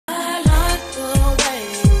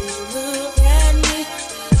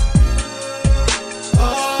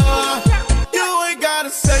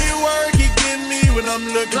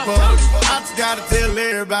gotta tell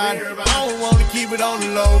everybody. I don't wanna keep it on the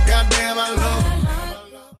low. Goddamn, I love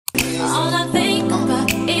you. All I think about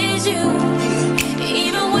is you.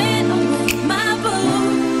 Even when I'm with my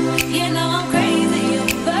boo, you know I'm crazy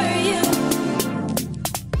over you.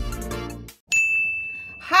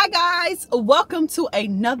 Hi guys, welcome to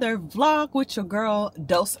another vlog with your girl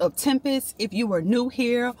Dose of Tempest. If you are new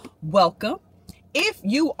here, welcome. If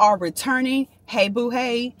you are returning, hey boo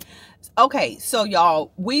hey. Okay, so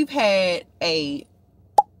y'all, we've had a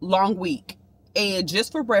long week, and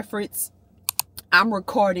just for reference, I'm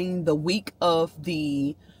recording the week of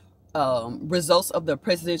the results of the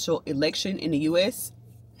presidential election in the US.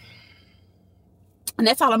 And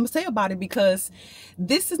that's all I'm gonna say about it, because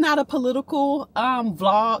this is not a political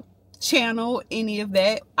vlog channel, any of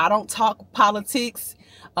that. I don't talk politics.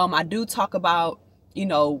 I do talk about, you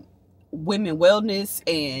know, women wellness,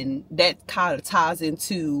 and that kind of ties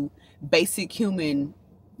into basic human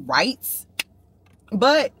rights.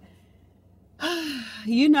 But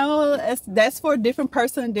you know, that's for a different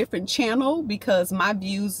person, different channel, because my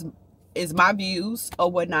views is my views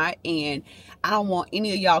or whatnot, and I don't want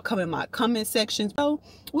any of y'all come in my comment section. So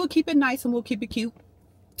we'll keep it nice and we'll keep it cute.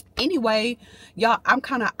 Anyway, y'all, I'm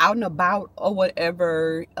kind of out and about or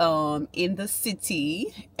whatever in the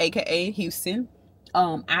city, aka Houston.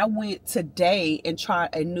 I went today and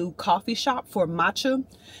tried a new coffee shop for matcha,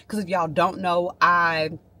 because if y'all don't know,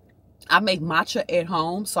 I make matcha at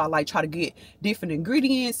home. So I like try to get different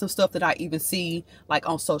ingredients, some stuff that I even see like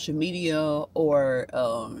on social media or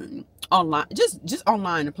online, just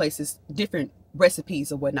online in places, different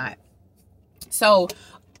recipes or whatnot. So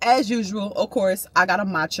as usual, of course, I got a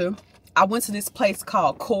matcha. I went to this place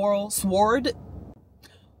called Coral Sword.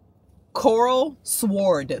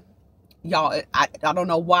 Y'all, I don't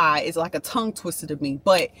know why it's like a tongue twister to me,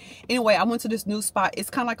 but anyway, I went to this new spot.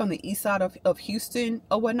 It's kind of like on the east side of Houston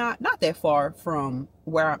or whatnot, not that far from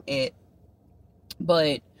where I'm at,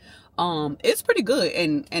 but it's pretty good.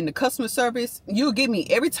 And the customer service, you'll get me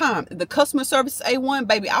every time. The customer service is A1,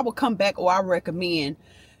 baby. I will come back, or I recommend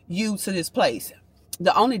you to this place.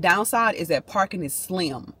 The only downside is that parking is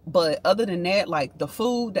slim, but other than that, like the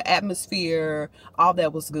food, the atmosphere, all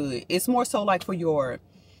that was good. It's more so like for your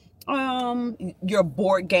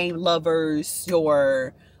board game lovers,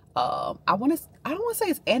 your I don't want to say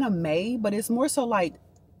it's anime, but it's more so like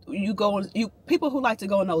people who like to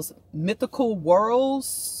go in those mythical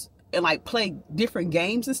worlds and like play different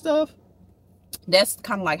games and stuff. That's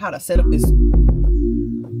kind of like how the setup is.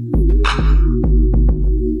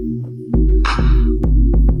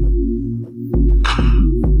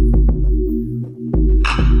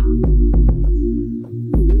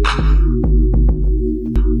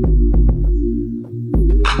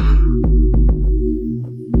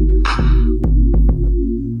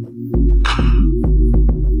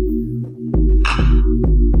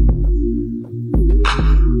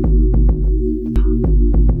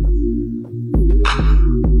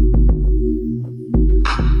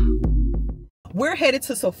 We're headed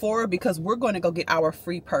to Sephora because we're going to go get our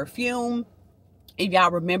free perfume. If y'all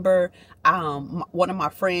remember, one of my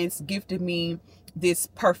friends gifted me this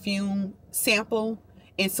perfume sample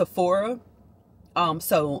in Sephora.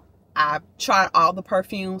 So I tried all the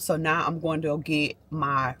perfume. So now I'm going to go get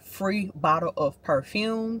my free bottle of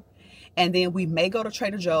perfume. And then we may go to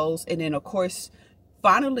Trader Joe's. And then, of course,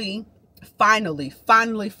 finally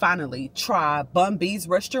try Bun B's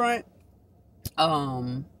restaurant.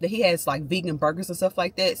 That he has like vegan burgers and stuff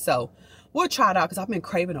like that. So we'll try it out, because I've been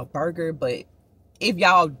craving a burger. But if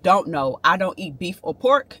y'all don't know, I don't eat beef or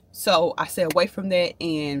pork, so I stay away from that.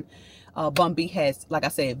 And Bun B has, like I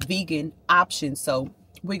said, vegan options. So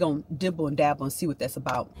we're gonna dibble and dabble and see what that's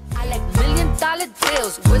about. I like $1 million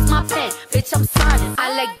deals. Where's my pen? Bitch, I'm signing.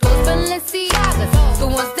 I like those Balenciagas, the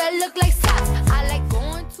ones that look like socks. I like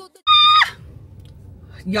going to the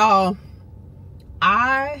Y'all,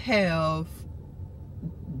 I have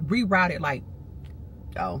rerouted like,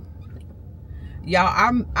 I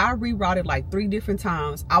rerouted like 3 different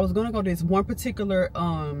times. I was gonna go to this one particular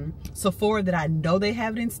Sephora that I know they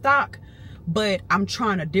have it in stock, but I'm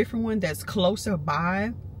trying a different one that's closer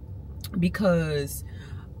by, because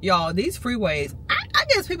y'all, these freeways, I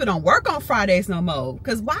guess people don't work on Fridays no more,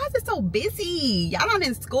 because why is it so busy? Y'all not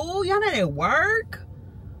in school, y'all not at work.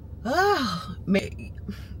 Oh man,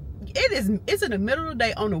 it's in the middle of the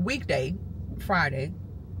day on a weekday, Friday.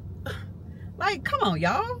 Like, come on,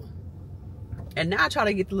 y'all. And now I try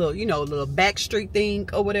to get the little, you know, little back street thing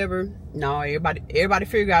or whatever. No, everybody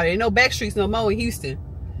figure out, there ain't no back streets no more in Houston.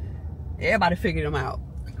 Everybody figured them out.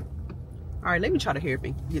 All right, let me try to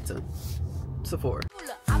get to Sephora.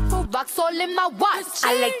 I new rocks all in my watch.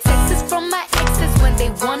 I like texts from my exes when they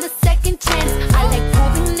want a second chance. I like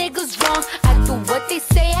proving niggas wrong. I do what they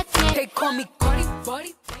say I can't. They call me Cardi,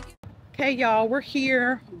 Cardi. Okay, y'all, we're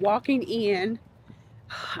here walking in.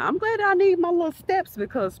 I'm glad I need my little steps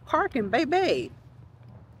because parking, baby.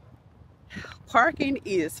 Parking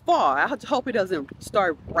is far. I hope it doesn't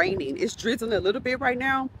start raining. It's drizzling a little bit right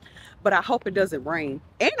now, but I hope it doesn't rain.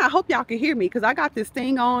 And I hope y'all can hear me because I got this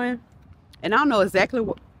thing on and I don't know exactly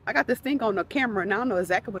what I got this thing on the camera and I don't know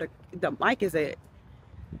exactly what the mic is at.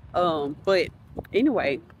 But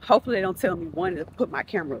anyway, hopefully they don't tell me one to put my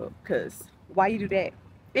camera up because why you do that?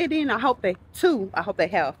 And then I hope they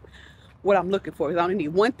have what I'm looking for because I only need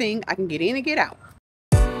one thing. I can get in and get out.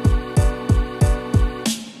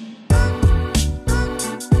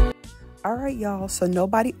 All right, y'all, so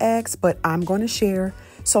nobody asked, but I'm going to share.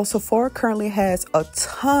 So Sephora currently has a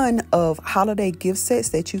ton of holiday gift sets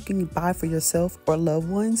that you can buy for yourself or loved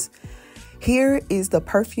ones. Here is the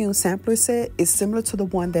perfume sampler set. It's similar to the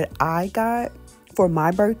one that I got for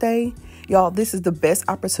my birthday. Y'all, this is the best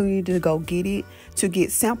opportunity to go get it, to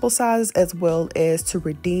get sample sizes as well as to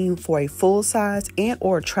redeem for a full size and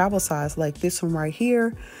or a travel size like this one right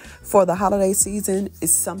here. For the holiday season,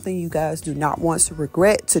 it's something you guys do not want to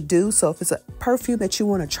regret to do. So if it's a perfume that you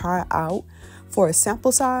want to try out for a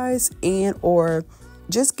sample size and or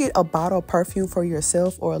just get a bottle of perfume for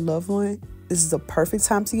yourself or a loved one, this is the perfect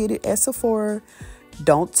time to get it at Sephora.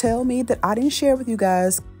 Don't tell me that I didn't share with you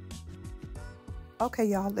guys. Okay,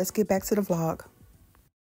 y'all, let's get back to the vlog.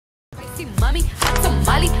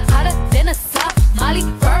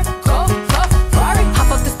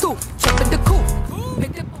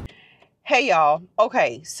 Hey y'all,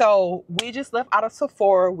 okay, so we just left out of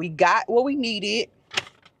Sephora. We got what we needed,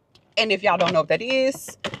 and if y'all don't know what that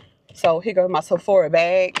is, so here goes my Sephora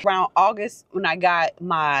bag. Around August, when I got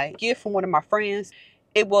my gift from one of my friends,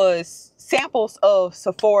 it was samples of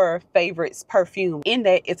Sephora favorites perfume. In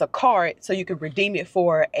that, it's a card, so you can redeem it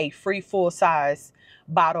for a free full-size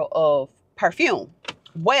bottle of perfume.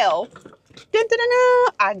 Well,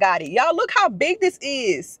 I got it. Y'all, look how big this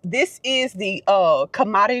is. This is the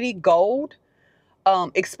commodity gold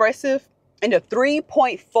expressive in the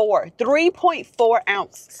 3.4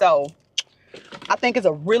 ounce. So I think it's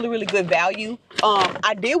a really, really good value.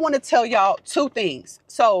 I did want to tell y'all two things.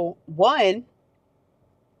 So one,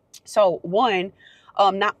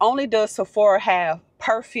 not only does Sephora have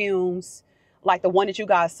perfumes like the one that you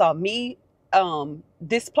guys saw me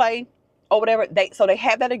display or whatever, they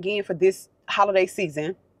have that again for this holiday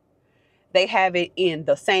season. They have it in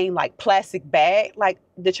the same like plastic bag like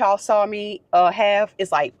that y'all saw me have.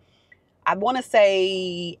 It's like, I want to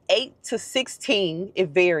say 8 to 16, it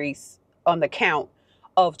varies on the count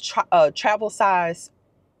of travel size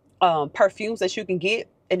perfumes that you can get,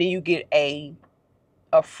 and then you get a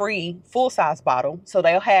free full-size bottle. So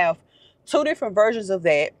they'll have 2 different versions of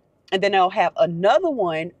that, and then they'll have another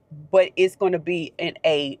one, but it's going to be in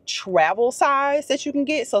a travel size that you can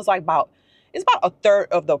get. So it's about a third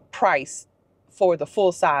of the price for the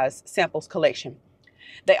full-size samples collection.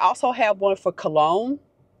 They also have one for cologne,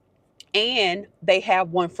 and they have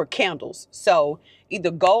one for candles. So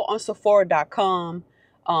either go on Sephora.com,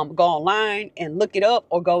 go online and look it up,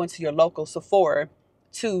 or go into your local Sephora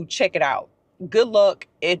to check it out. Good luck.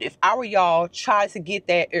 And if I were y'all, try to get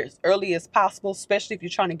that as early as possible, especially if you're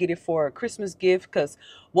trying to get it for a Christmas gift, because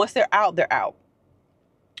once they're out, they're out.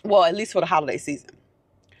 Well, at least for the holiday season.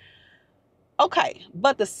 Okay,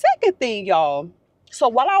 but the second thing, y'all, so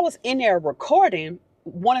while I was in there recording,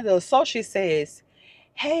 one of the associates says,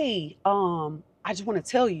 hey, I just want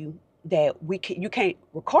to tell you that you can't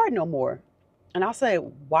record no more. And I said,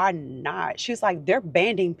 why not? She's like, they're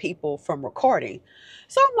banning people from recording.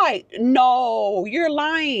 So I'm like, no, you're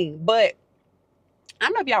lying. But I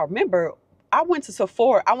don't know if y'all remember, I went to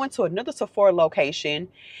Sephora. I went to another Sephora location,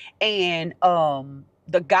 and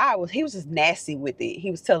the guy was just nasty with it. He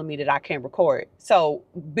was telling me that I can't record. So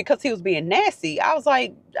because he was being nasty, I was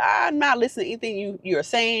like, I'm not listening to anything you're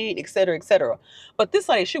saying, et cetera, et cetera. But this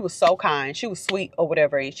lady, she was so kind. She was sweet or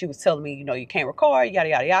whatever. And she was telling me, you can't record, yada,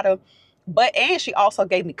 yada, yada. And she also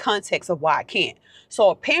gave me context of why I can't. So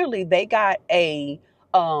apparently they got a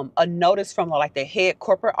notice from like the head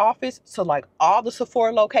corporate office. So like all the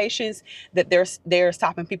Sephora locations that they're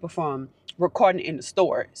stopping people from recording in the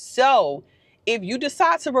store. So if you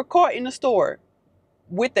decide to record in the store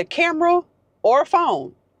with a camera or a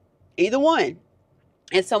phone, either one,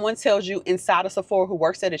 and someone tells you inside of Sephora who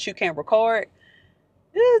works there that you can't record,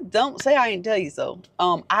 don't say I didn't tell you so.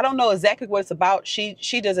 I don't know exactly what it's about.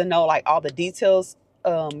 She doesn't know like all the details,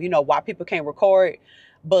 why people can't record,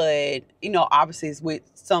 but obviously it's with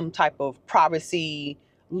some type of privacy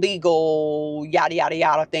legal yada yada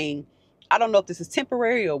yada thing. I don't know if this is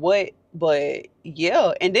temporary or what, but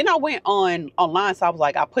yeah. And then I went online, so I was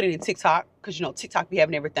like, I put it in TikTok because you know TikTok be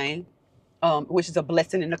having everything, which is a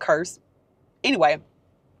blessing and a curse. Anyway,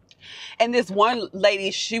 and this one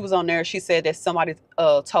lady, she was on there. She said that somebody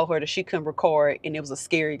told her that she couldn't record, and it was a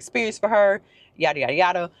scary experience for her. Yada yada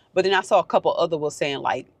yada. But then I saw a couple other was saying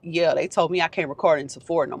like, yeah, they told me I can't record in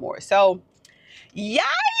Sephora no more. So,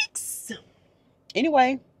 yikes.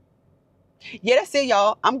 Anyway, yeah, that's it,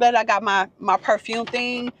 y'all. I'm glad I got my perfume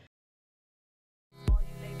thing.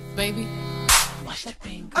 Baby, watch that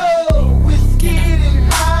thing. Oh, it's getting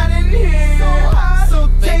hot in here. So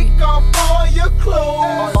take off all your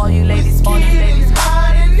clothes. All you ladies, all you It's ladies. getting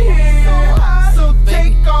hot in here. So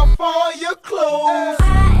take off all your clothes.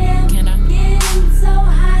 Can I? Getting so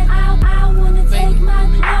hot, I wanna take my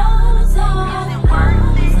clothes off. Is it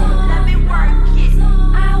worth it? Let me work it.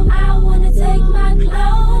 I wanna take my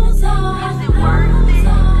clothes off. Is it worth it?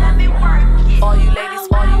 Let me work it. All you ladies,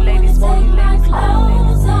 all you ladies, all you ladies,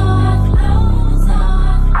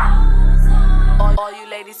 all you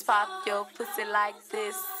ladies, pop your pussy like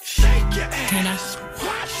this. Shake your Can I? ass.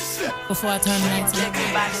 Watch yourself. Before I turn the lights on.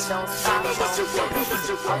 Everybody don't stop, don't miss.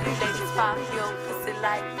 All you ladies, pop your pussy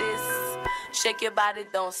like this. Shake your body,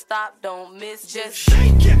 don't stop, don't miss. Just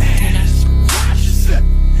Shake your ass. Watch yourself.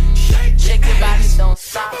 shake your body, don't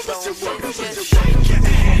stop, don't miss. Just Shake your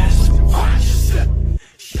ass. Watch yourself.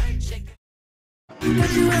 shake.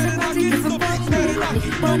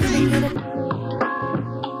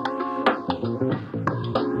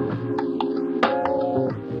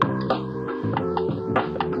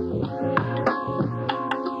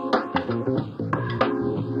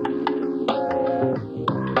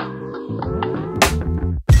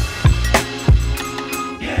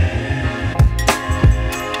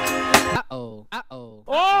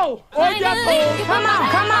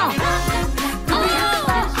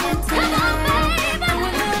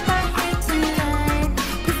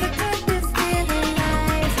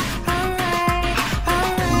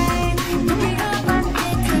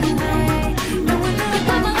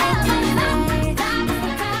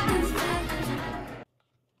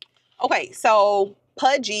 Okay, so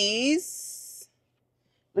Pudgy's.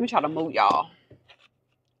 Let me try to move y'all.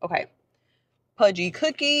 Okay, Pudgy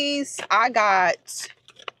cookies. I got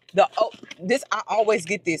this. I always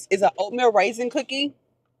get this. It's an oatmeal raisin cookie.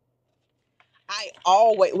 I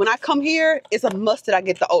always, when I come here, it's a must that I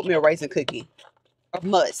get the oatmeal raisin cookie. A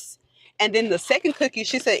must. And then the second cookie,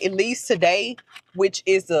 she said at least today, which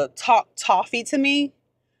is a toffee to me.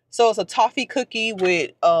 So it's a toffee cookie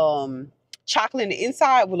with chocolate in the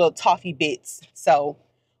inside with little toffee bits. So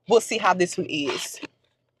we'll see how this one is.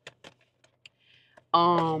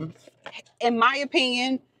 In my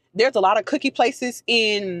opinion, there's a lot of cookie places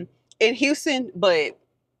in Houston, but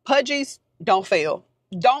Pudgy's don't fail.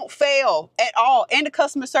 Don't fail at all. And the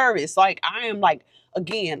customer service. Like, I am like,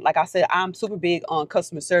 again, like I said, I'm super big on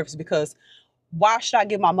customer service because why should I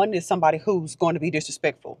give my money to somebody who's going to be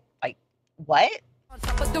disrespectful? Like, what? On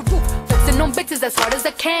top of the roof, flexing on bitches as hard as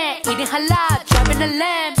I can. Eating halal, driving a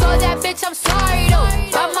lamb. So that bitch, I'm sorry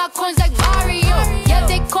though. Got my coins like Mario. Yeah,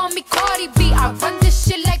 they call me Cardi B. I run this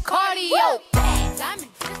shit like cardio. Diamond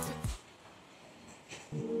district.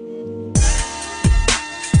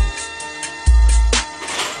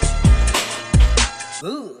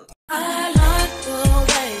 I like the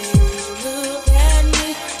way you look at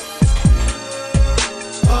me.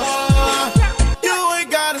 You ain't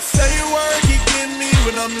gotta say a word, you get me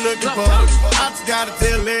what I'm looking for. I just gotta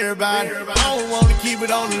tell everybody, I don't wanna keep it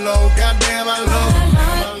on the low. Goddamn, I love her.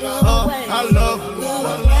 I love her.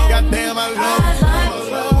 Goddamn, I love her.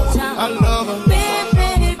 I love her.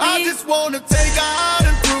 I just wanna take her out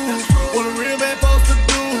and prove what a real man supposed to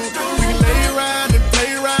do. We can lay around and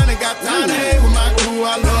play around and got time to hang with my crew.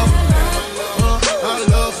 I love her. I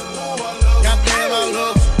love her. Goddamn, I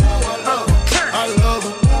love her. I love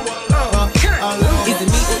her. I love her. Is it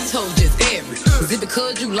me or told just average? Is it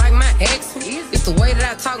because you like my accent? It's the way that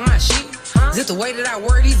I talk my shit. Is it the way that I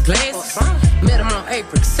wear these glasses? Met him on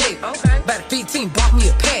April 7th. About 15 bought me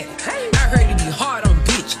a patty. I heard he be hard on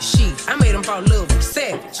bitches. Shit, I made him fall in love with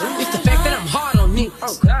savage. It's the fact that I'm hard on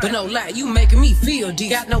niggas. But no lie, you making me feel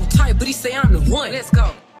deep. Got no type, but he say I'm the one. Let's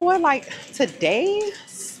go. Well, like today,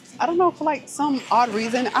 I don't know, for like some odd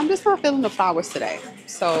reason, I'm just not feeling the flowers today.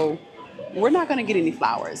 So we're not gonna get any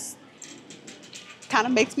flowers. Kind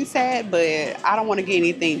of makes me sad, but I don't want to get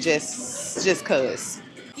anything just cause.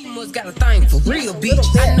 He must got a thing for real, bitch.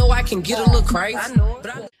 I know I can get a little crazy.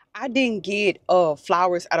 But I didn't get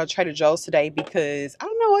flowers out of Trader Joe's today because I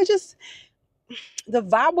don't know, it just, the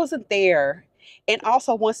vibe wasn't there. And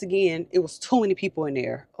also, once again, it was too many people in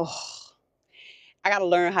there. Oh, I got to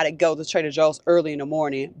learn how to go to Trader Joe's early in the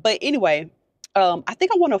morning. But anyway, I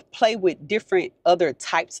think I want to play with different other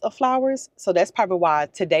types of flowers. So that's probably why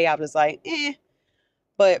today I was like, eh.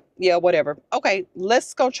 But yeah, whatever. Okay,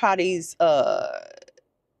 let's go try these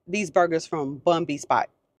burgers from Bun B Spot.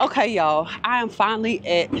 Okay, y'all, I am finally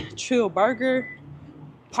at Trill Burger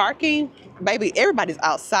parking. Baby, everybody's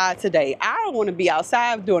outside today. I don't want to be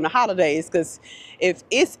outside during the holidays because if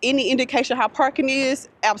it's any indication how parking is,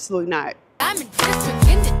 absolutely not. I'm in district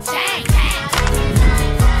in the chain.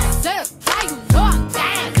 Certified, you know I'm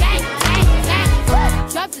gang, gang, gang, gang.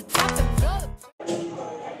 Drop the top and blow the.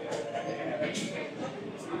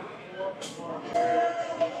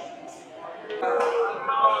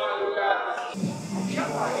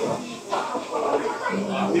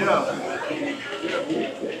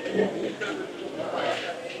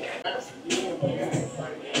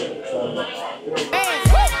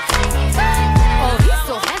 Oh, he's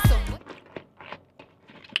so handsome.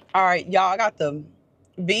 All right, y'all, I got the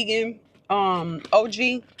vegan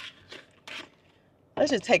OG.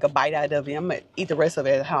 Let's just take a bite out of it. I'm gonna eat the rest of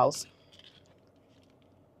it at the house.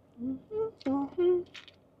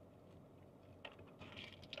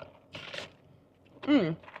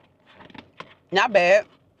 Not bad,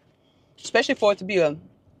 especially for it to be a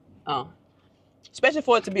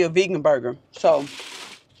vegan burger. So,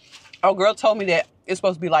 our girl told me that it's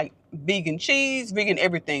supposed to be like vegan cheese, vegan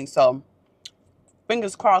everything. So,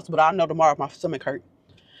 fingers crossed. But I know tomorrow if my stomach hurt.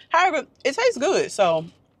 However, it tastes good. So,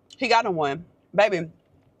 he got him one, baby.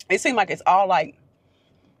 It seemed like it's all like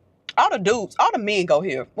all the dudes, all the men go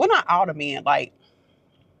here. Well, not all the men, like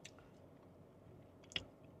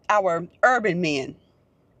our urban men.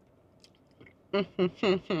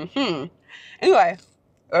 Anyway,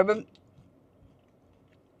 urban,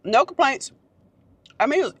 no complaints. I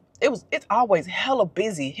mean, it's always hella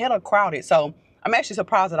busy, hella crowded. So I'm actually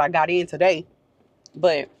surprised that I got in today.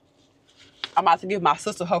 But I'm about to give my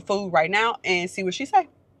sister her food right now and see what she say.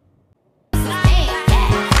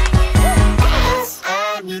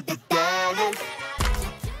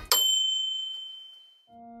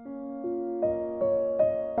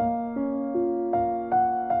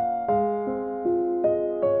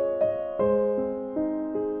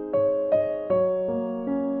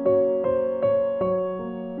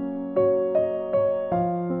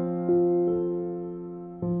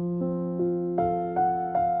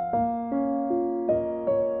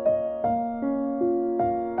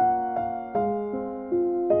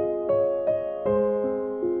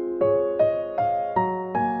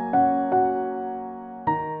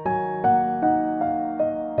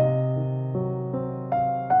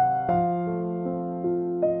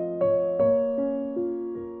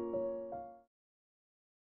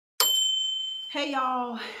 Hey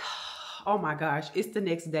y'all, oh my gosh, it's the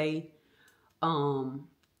next day.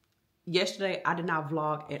 Yesterday I did not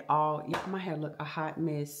vlog at all. Yeah, my hair looked a hot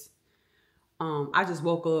mess. I just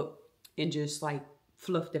woke up and just like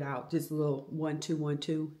fluffed it out, just a little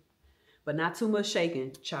 1-2-1-2, but not too much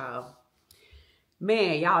shaking, child.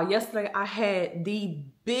 Man, y'all, yesterday I had the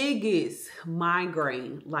biggest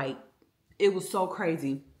migraine. Like, it was so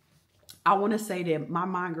crazy. I want to say that my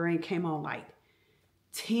migraine came on like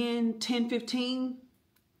 10:15,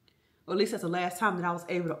 or at least that's the last time that I was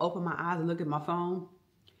able to open my eyes and look at my phone.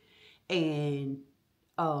 And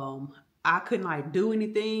I couldn't like do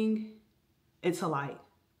anything until like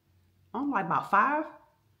about 5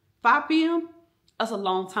 p.m. That's a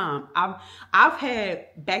long time. I've had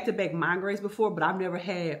back-to-back migraines before, but I've never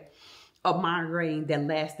had a migraine that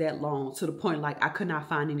lasts that long to the point like I could not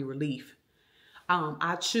find any relief. I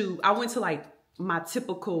went to like my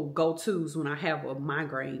typical go-tos when I have a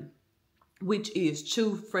migraine, which is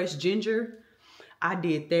chew fresh ginger. I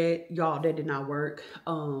did that, y'all. That did not work.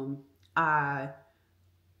 I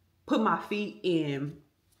put my feet in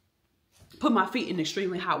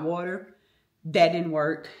extremely hot water. That didn't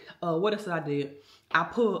work. What else did I do? I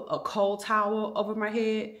put a cold towel over my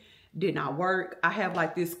head. Did not work. I have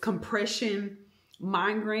like this compression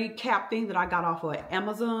migraine cap thing that I got off of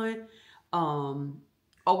Amazon.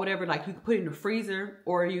 Or whatever, like you can put it in the freezer,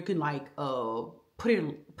 or you can like put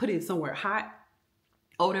it somewhere hot,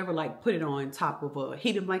 or whatever, like put it on top of a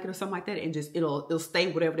heated blanket or something like that, and just it'll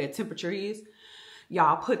stay whatever that temperature is.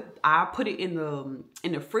 Y'all, I put it in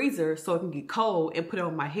the freezer so it can get cold, and put it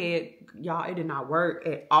on my head. Y'all, it did not work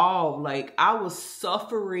at all. Like, I was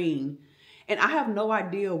suffering, and I have no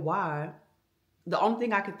idea why. The only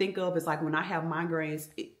thing I can think of is like when I have migraines,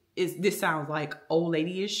 this sounds like old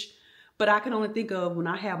lady-ish, but I can only think of when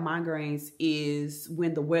I have migraines is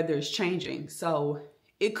when the weather is changing. So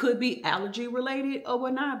it could be allergy related or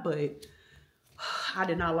whatnot, but I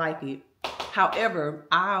did not like it. However,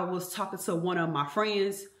 I was talking to one of my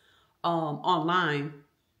friends online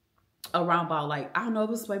around about like, I don't know, it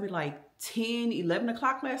was maybe like 10, 11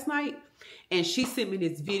 o'clock last night. And she sent me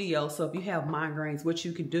this video. So if you have migraines, what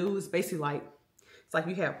you can do is basically like, it's like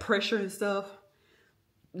you have pressure and stuff.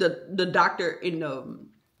 The doctor in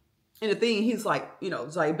the thing, he's like, you know,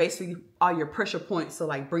 it's like basically all your pressure points, so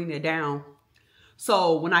like bring it down.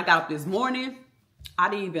 So when I got up this morning, I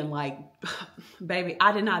didn't even like, baby,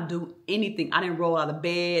 I did not do anything. I didn't roll out of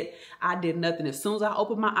bed. I did nothing. As soon as I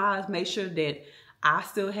opened my eyes, made sure that I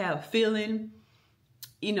still have feeling,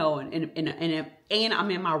 you know, and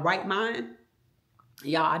I'm in my right mind.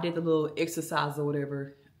 Y'all, I did the little exercise or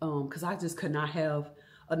whatever, because I just could not have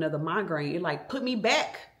another migraine. It like put me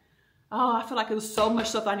back. Oh, I feel like it was so much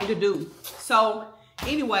stuff I need to do. So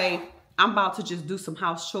anyway, I'm about to just do some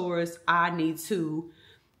house chores. I need to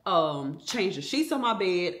change the sheets on my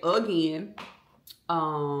bed again.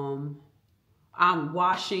 I'm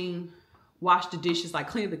wash the dishes, like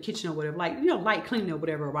clean the kitchen or whatever, like, you know, light cleaning or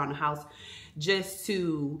whatever around the house, just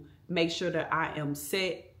to make sure that I am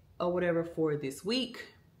set or whatever for this week.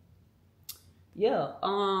 Yeah.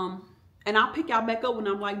 And I'll pick y'all back up when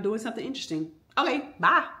I'm like doing something interesting. Okay,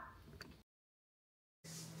 bye.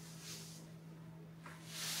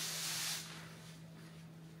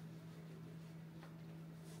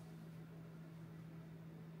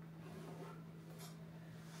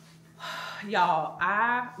 Y'all,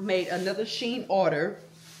 I made another Shein order,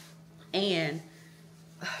 and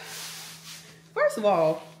first of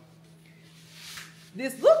all,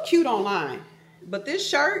 this look cute online, but this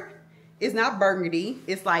shirt is not burgundy.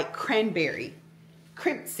 It's like cranberry,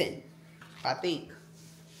 crimson, I think,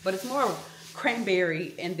 but it's more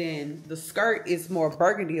cranberry, and then the skirt is more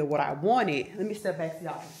burgundy of what I wanted. Let me step back so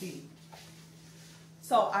y'all can see.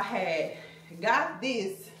 So I had got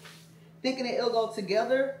this thinking that it'll go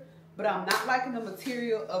together, but I'm not liking the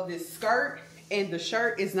material of this skirt, and the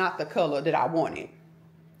shirt is not the color that I wanted.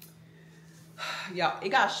 Y'all, it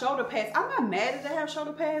got shoulder pads. I'm not mad at it have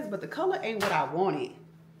shoulder pads, but the color ain't what I wanted.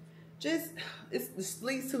 Just, the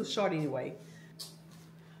sleeves too short anyway.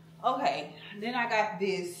 Okay, then I got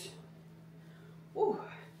this,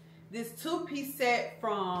 this 2-piece set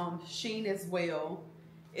from Shein as well.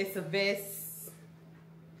 It's a vest.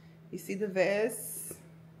 You see the vest?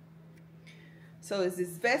 So it's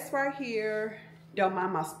this vest right here. Don't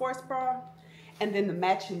mind my sports bra. And then the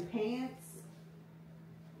matching pants.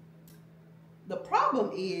 The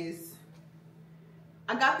problem is,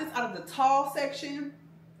 I got this out of the tall section.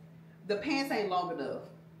 The pants ain't long enough.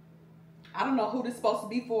 I don't know who this is supposed to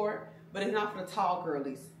be for, but it's not for the tall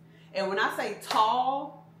girlies. And when I say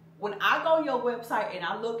tall, when I go on your website and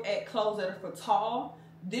I look at clothes that are for tall,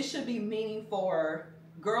 this should be meaning for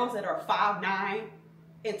girls that are 5'9"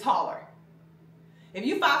 and taller. If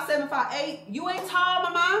you 5'7", 5'8", you ain't tall,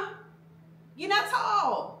 mama. You're not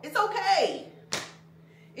tall. It's okay.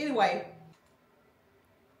 Anyway,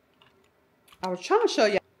 I was trying to show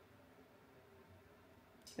you.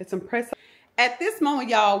 It's impressive. At this moment,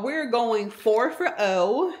 y'all, we're going 4 for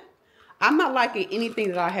 0. I'm not liking anything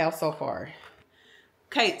that I have so far.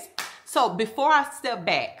 Okay, so before I step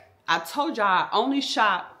back, I told y'all I only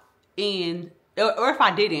shop in, or if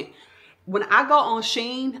I didn't, when I go on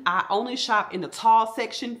Shein, I only shop in the tall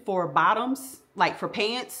section for bottoms, like for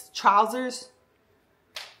pants, trousers.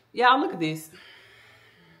 Y'all, look at this.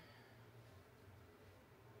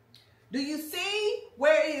 Do you see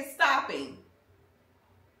where it is stopping?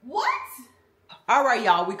 What? All right,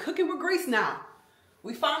 y'all, we cooking with grease now.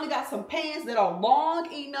 We finally got some pants that are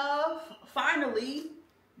long enough. Finally.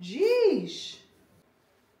 Jeesh.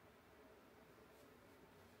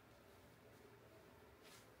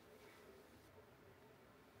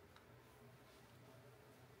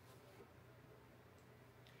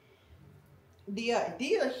 The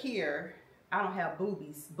idea here, I don't have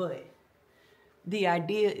boobies, but the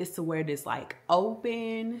idea is to wear this like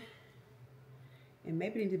open, and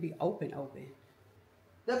maybe it need to be open.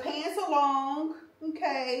 The pants are long,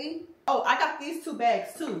 okay. Oh, I got these 2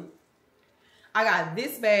 bags too. I got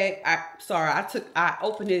this bag. I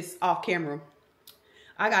opened this off camera.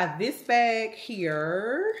 I got this bag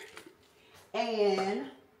here, and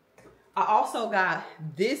I also got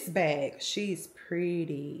this bag. She's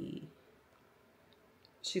pretty.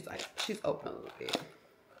 She's open a little bit.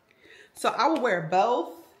 So I will wear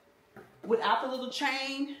both without the little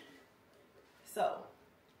chain. So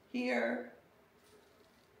here.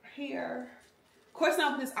 Of course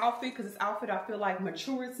not with this outfit, because this outfit I feel like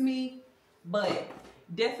matures me, but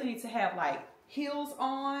definitely need to have like heels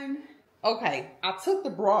on. Okay, I took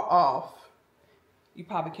the bra off. You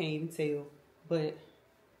probably can't even tell, but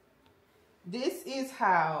this is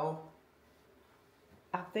how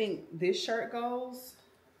I think this shirt goes.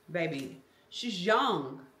 Baby, she's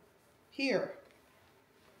young. Here.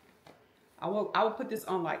 I will put this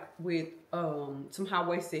on like with some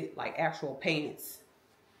high-waisted like actual pants.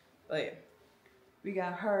 But we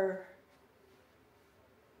got her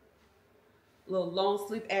little long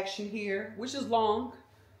sleeve action here, which is long.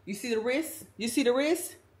 You see the wrist? You see the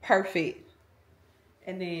wrist? Perfect.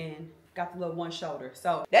 And then got the little one shoulder.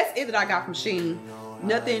 So that's it that I got from Shein.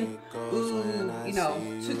 Nothing, ooh, you know,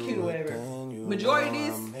 too cute or whatever. Majority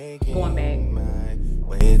of this going back.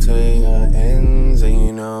 Wait till your ends, and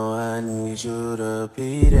you know I need you to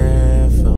be there for